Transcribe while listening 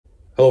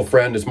Hello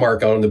friend, it's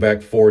Mark out on the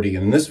back 40,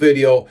 and in this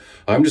video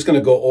I'm just going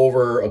to go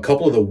over a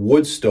couple of the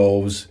wood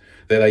stoves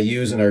that I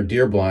use in our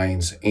deer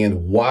blinds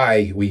and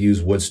why we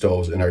use wood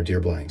stoves in our deer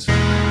blinds.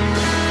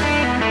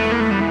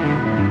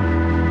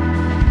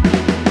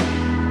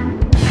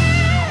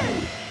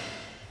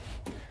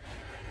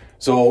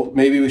 So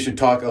maybe we should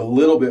talk a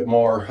little bit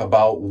more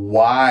about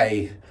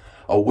why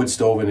a wood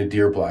stove in a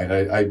deer blind.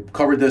 I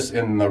covered this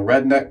in the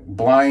redneck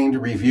blind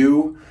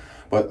review,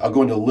 but I'll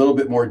go into a little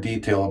bit more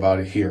detail about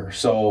it here.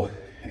 So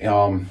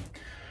I'm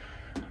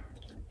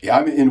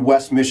in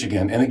West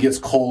Michigan and it gets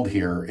cold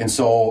here. And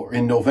so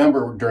in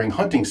November during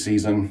hunting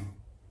season,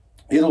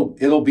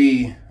 it'll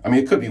be, I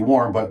mean, it could be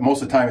warm, but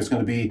most of the time it's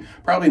going to be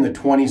probably in the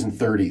 20s and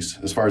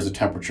 30s as far as the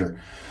temperature.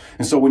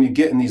 And so when you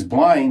get in these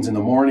blinds in the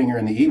morning or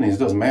in the evenings, it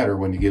doesn't matter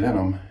when you get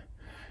in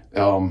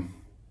them,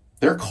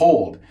 they're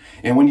cold.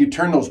 And when you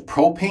turn those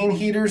propane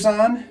heaters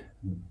on,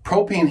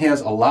 propane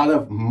has a lot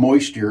of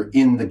moisture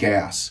in the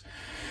gas.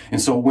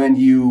 And so when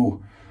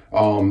you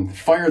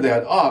fire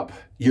that up,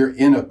 you're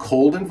in a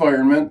cold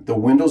environment, the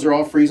windows are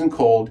all freezing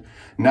cold.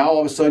 Now all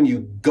of a sudden you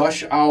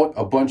gush out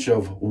a bunch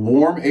of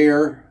warm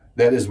air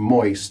that is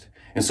moist.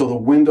 And so the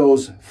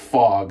windows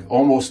fog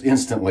almost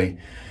instantly.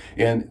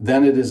 And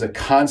then it is a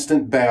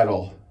constant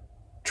battle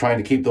trying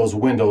to keep those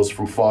windows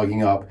from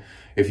fogging up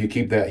if you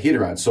keep that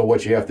heater on. So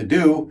what you have to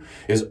do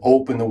is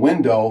open the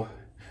window,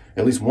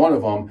 at least one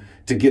of them,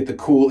 to get the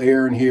cool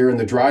air in here and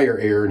the drier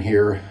air in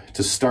here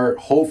to start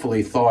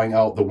hopefully thawing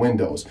out the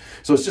windows.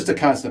 So it's just a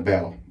constant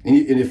battle. And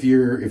if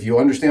you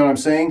understand what I'm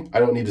saying, I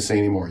don't need to say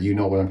anymore. You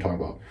know what I'm talking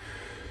about.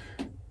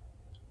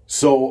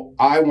 So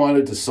I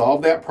wanted to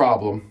solve that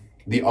problem.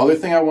 The other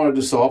thing I wanted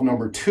to solve,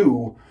 number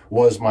two,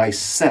 was my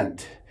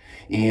scent.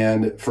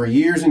 And for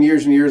years and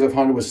years and years, I've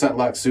hunted with scent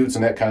lock suits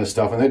and that kind of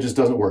stuff, and that just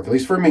doesn't work. At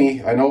least for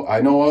me, I know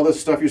all the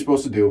stuff you're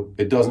supposed to do.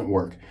 It doesn't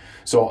work.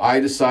 So I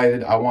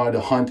decided I wanted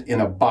to hunt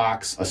in a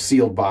box, a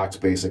sealed box,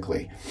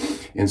 basically.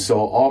 And so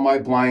all my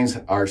blinds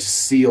are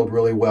sealed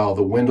really well.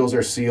 The windows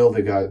are sealed.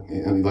 They got,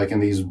 like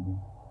in these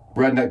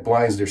redneck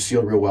blinds, they're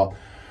sealed real well.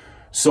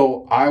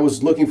 So I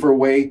was looking for a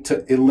way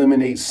to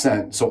eliminate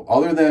scent. So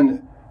other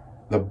than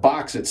the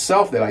box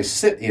itself that I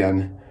sit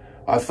in,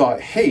 I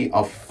thought, hey,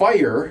 a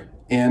fire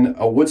in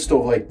a wood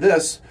stove like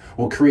this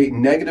will create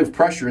negative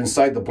pressure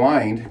inside the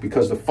blind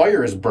because the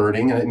fire is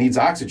burning and it needs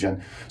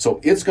oxygen. So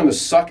it's going to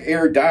suck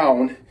air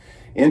down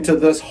into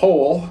this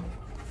hole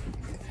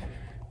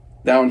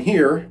down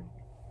here,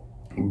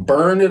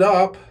 burn it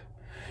up,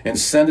 and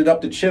send it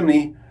up the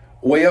chimney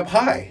way up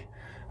high.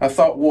 I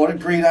thought, what a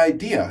great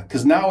idea,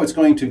 because now it's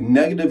going to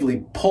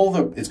negatively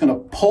it's going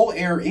to pull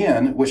air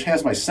in, which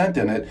has my scent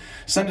in it,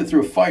 send it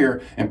through a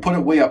fire, and put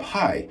it way up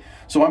high.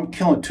 So I'm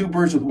killing two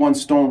birds with one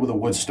stone with a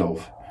wood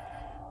stove.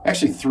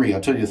 Actually three,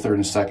 I'll tell you the third in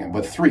a second,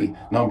 but three.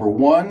 Number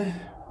one,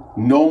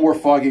 no more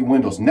foggy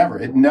windows. Never,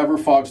 it never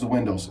fogs the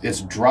windows.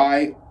 It's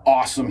dry,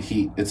 awesome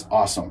heat, it's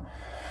awesome.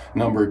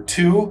 Number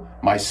two,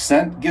 my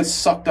scent gets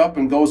sucked up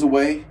and goes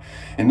away.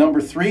 And number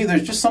three,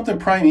 there's just something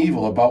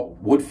primeval about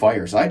wood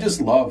fires. I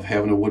just love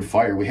having a wood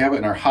fire. We have it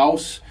in our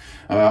house,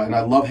 and I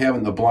love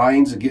having the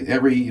blinds.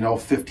 Every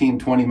 15,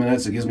 20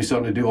 minutes, it gives me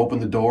something to do. Open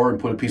the door and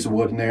put a piece of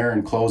wood in there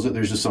and close it.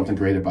 There's just something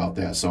great about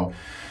that. So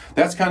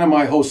that's kind of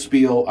my whole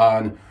spiel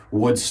on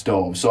wood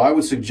stove. So I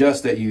would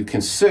suggest that you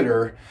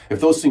consider,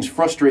 if those things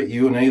frustrate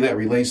you and any of that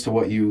relates to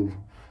what you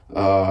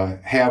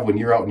have when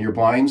you're out in your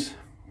blinds,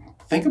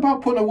 think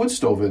about putting a wood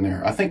stove in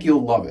there. I think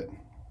you'll love it.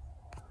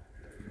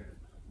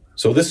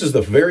 So this is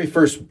the very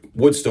first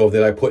wood stove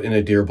that I put in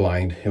a deer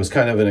blind. It was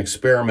kind of an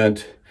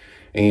experiment,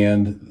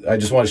 and I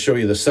just want to show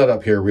you the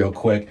setup here real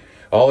quick.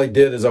 All I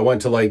did is I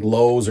went to like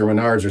Lowe's or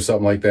Menards or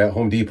something like that,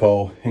 Home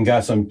Depot, and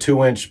got some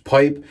 2-inch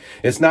pipe.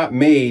 It's not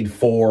made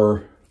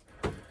for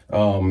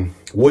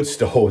wood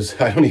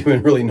stoves. I don't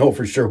even really know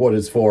for sure what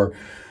it's for.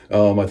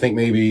 I think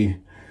maybe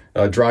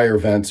dryer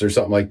vents or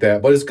something like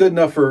that, but it's good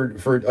enough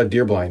for a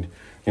deer blind.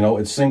 You know,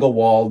 it's single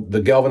wall. The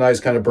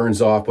galvanized kind of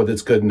burns off, but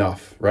it's good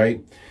enough,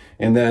 right?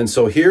 And then,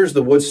 so here's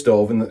the wood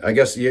stove, and I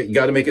guess you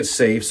got to make it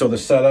safe. So the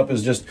setup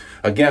is just,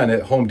 again,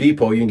 at Home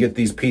Depot, you can get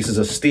these pieces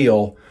of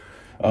steel,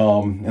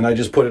 and I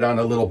just put it on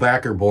a little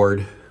backer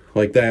board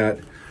like that.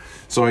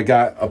 So I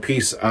got a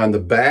piece on the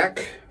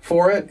back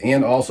for it,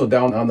 and also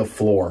down on the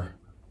floor.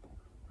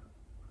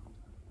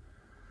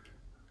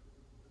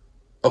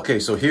 Okay,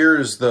 so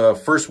here's the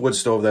first wood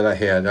stove that I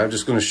had. I'm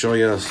just going to show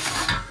you,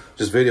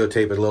 just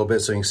videotape it a little bit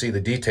so you can see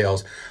the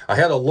details. I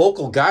had a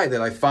local guy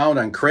that I found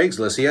on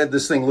Craigslist. He had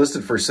this thing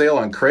listed for sale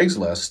on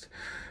Craigslist,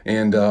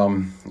 and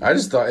I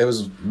just thought it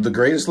was the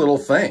greatest little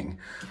thing.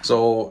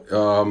 So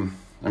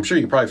I'm sure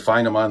you can probably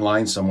find them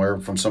online somewhere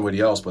from somebody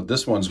else, but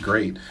this one's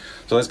great.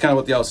 So that's kind of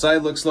what the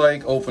outside looks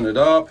like. Open it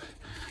up.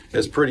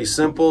 It's pretty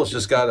simple. It's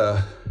just got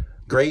a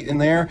grate in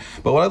there.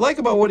 But what I like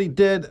about what he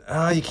did,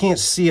 you can't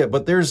see it,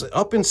 but there's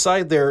up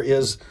inside there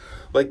is,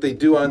 like they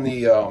do on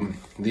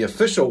the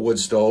official wood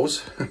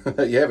stoves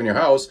that you have in your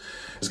house,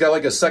 it's got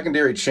like a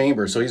secondary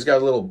chamber. So he's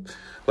got a little,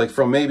 like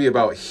from maybe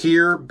about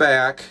here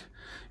back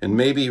and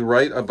maybe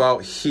right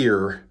about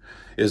here,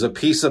 is a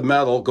piece of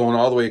metal going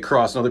all the way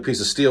across, another piece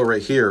of steel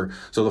right here.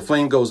 So the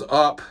flame goes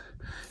up,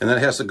 and then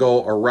it has to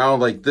go around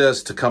like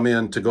this to come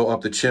in to go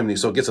up the chimney.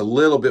 So it gets a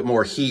little bit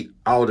more heat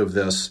out of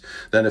this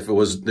than if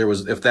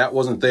if that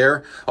wasn't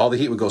there, all the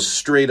heat would go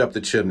straight up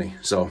the chimney.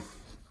 So,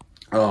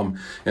 and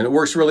it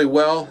works really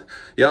well.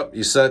 Yep,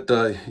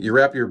 you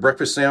wrap your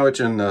breakfast sandwich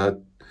in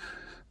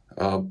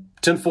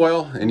tin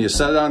foil and you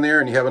set it on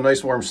there and you have a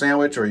nice warm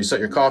sandwich, or you set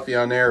your coffee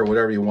on there or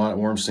whatever you want. It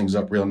warms things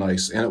up real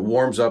nice, and it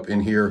warms up in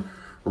here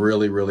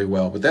really, really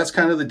well. But that's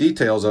kind of the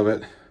details of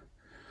it.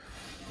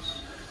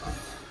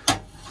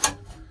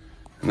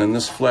 And then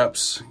this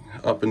flaps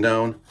up and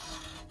down.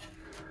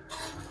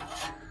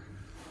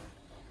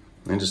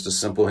 And just a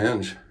simple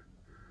hinge.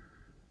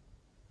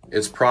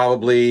 It's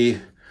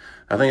probably,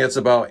 I think it's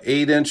about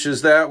 8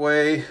 inches that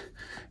way,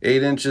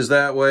 8 inches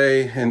that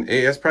way, and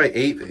it's probably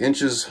 8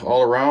 inches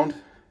all around,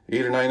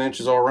 8 or 9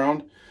 inches all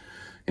around.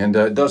 And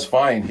it does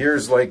fine.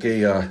 Here's like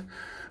a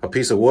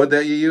piece of wood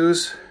that you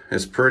use.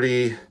 It's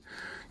pretty,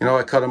 you know,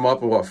 I cut them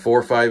up about 4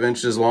 or 5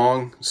 inches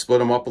long, split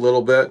them up a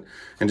little bit,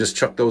 and just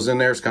chuck those in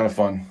there. It's kind of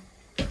fun.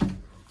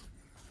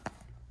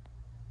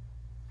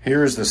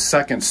 Here's the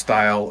second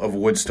style of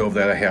wood stove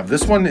that I have.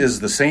 This one is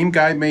the same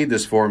guy made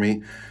this for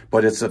me,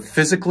 but it's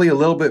physically a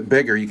little bit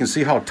bigger. You can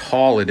see how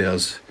tall it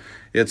is.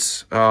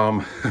 It's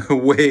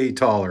way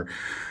taller.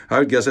 I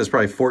would guess it's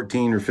probably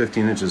 14 or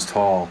 15 inches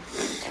tall.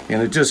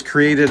 And it just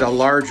created a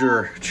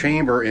larger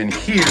chamber in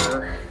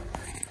here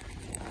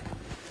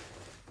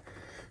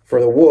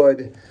for the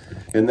wood.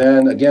 And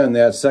then again,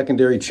 that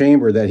secondary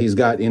chamber that he's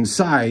got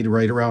inside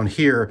right around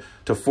here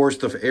to force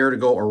the air to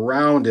go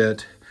around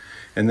it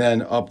and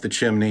then up the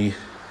chimney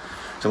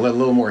to let a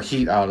little more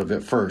heat out of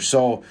it first.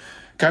 So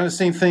kind of the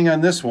same thing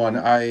on this one.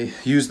 I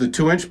use the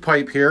 2-inch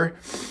pipe here.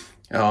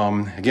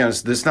 Again,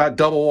 it's not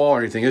double wall or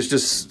anything. It's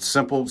just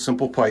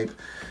simple pipe.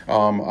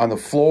 On the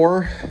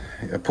floor,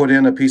 I put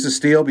in a piece of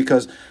steel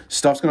because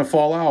stuff's gonna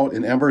fall out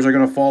and embers are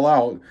gonna fall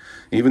out.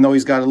 Even though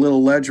he's got a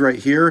little ledge right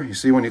here, you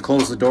see when you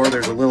close the door,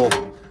 there's a little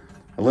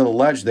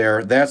ledge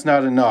there. That's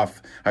not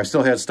enough. I've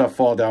still had stuff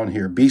fall down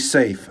here. Be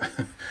safe.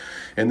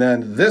 And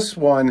then this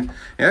one,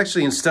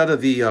 actually, instead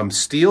of the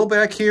steel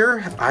back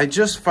here, I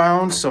just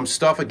found some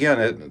stuff,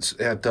 again,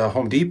 at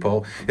Home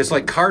Depot. It's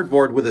like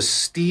cardboard with a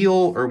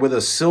steel or with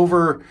a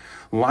silver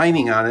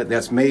lining on it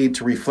that's made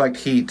to reflect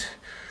heat.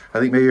 I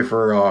think maybe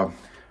for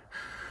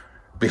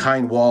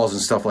behind walls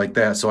and stuff like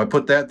that. So I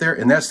put that there,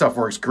 and that stuff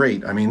works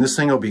great. I mean, this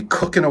thing will be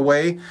cooking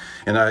away,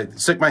 and I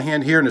stick my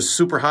hand here, and it's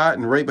super hot,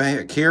 and right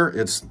back here,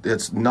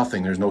 it's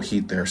nothing. There's no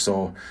heat there.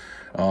 So,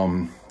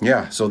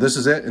 yeah, so this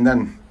is it. And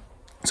then,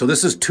 so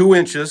this is 2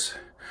 inches,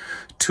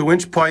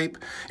 2-inch pipe,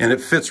 and it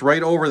fits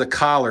right over the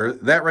collar.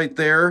 That right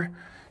there,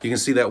 you can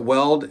see that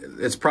weld,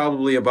 it's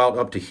probably about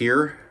up to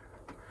here.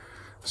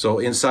 So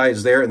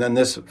inside's there, and then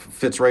this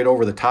fits right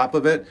over the top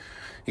of it.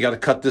 You got to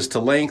cut this to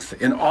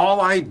length, and all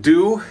I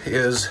do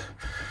is,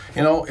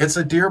 you know, it's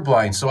a deer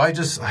blind. So I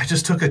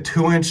just took a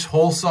 2-inch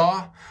hole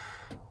saw,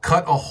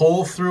 cut a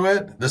hole through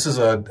it. This is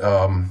a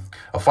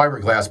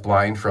fiberglass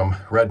blind from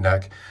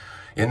Redneck.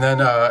 And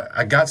then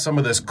I got some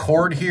of this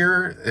cord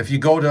here. If you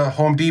go to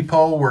Home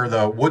Depot where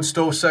the wood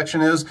stove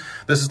section is,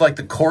 this is like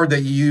the cord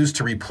that you use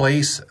to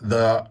replace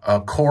the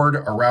cord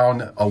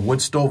around a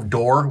wood stove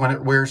door when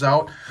it wears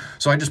out.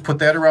 So I just put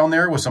that around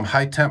there with some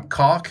high temp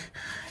caulk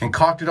and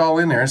caulked it all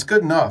in there. It's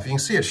good enough. You can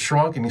see it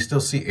shrunk and you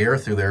still see air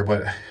through there,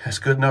 but it's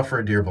good enough for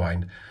a deer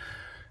blind.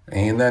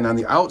 And then on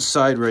the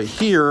outside right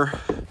here,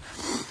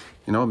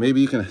 you know, maybe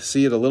you can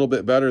see it a little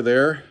bit better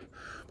there.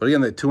 But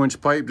again, that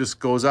 2-inch pipe just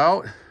goes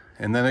out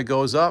and then it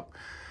goes up.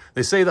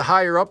 They say the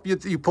higher up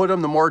you put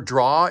them, the more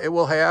draw it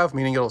will have,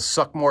 meaning it'll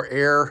suck more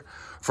air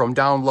from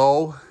down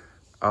low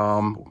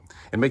and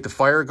make the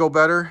fire go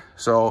better.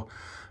 So,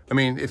 I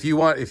mean, if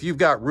you've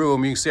got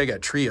room, you can see I got a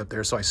tree up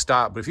there, so I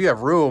stopped. But if you have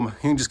room,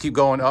 you can just keep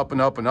going up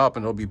and up and up,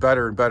 and it'll be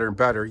better and better and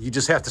better. You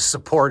just have to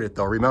support it,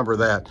 though. Remember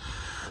that.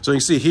 So you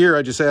can see here,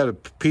 I just had a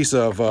piece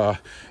of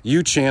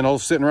U-channel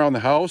sitting around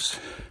the house.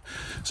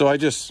 So I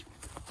just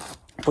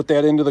put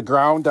that into the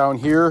ground down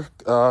here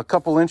a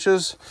couple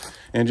inches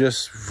and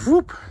just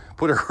whoop,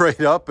 put it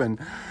right up and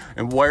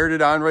wired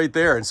it on right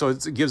there. And so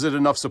it gives it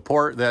enough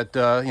support that,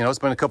 you know, it's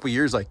been a couple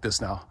years like this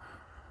now.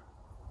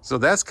 So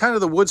that's kind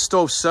of the wood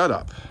stove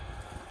setup.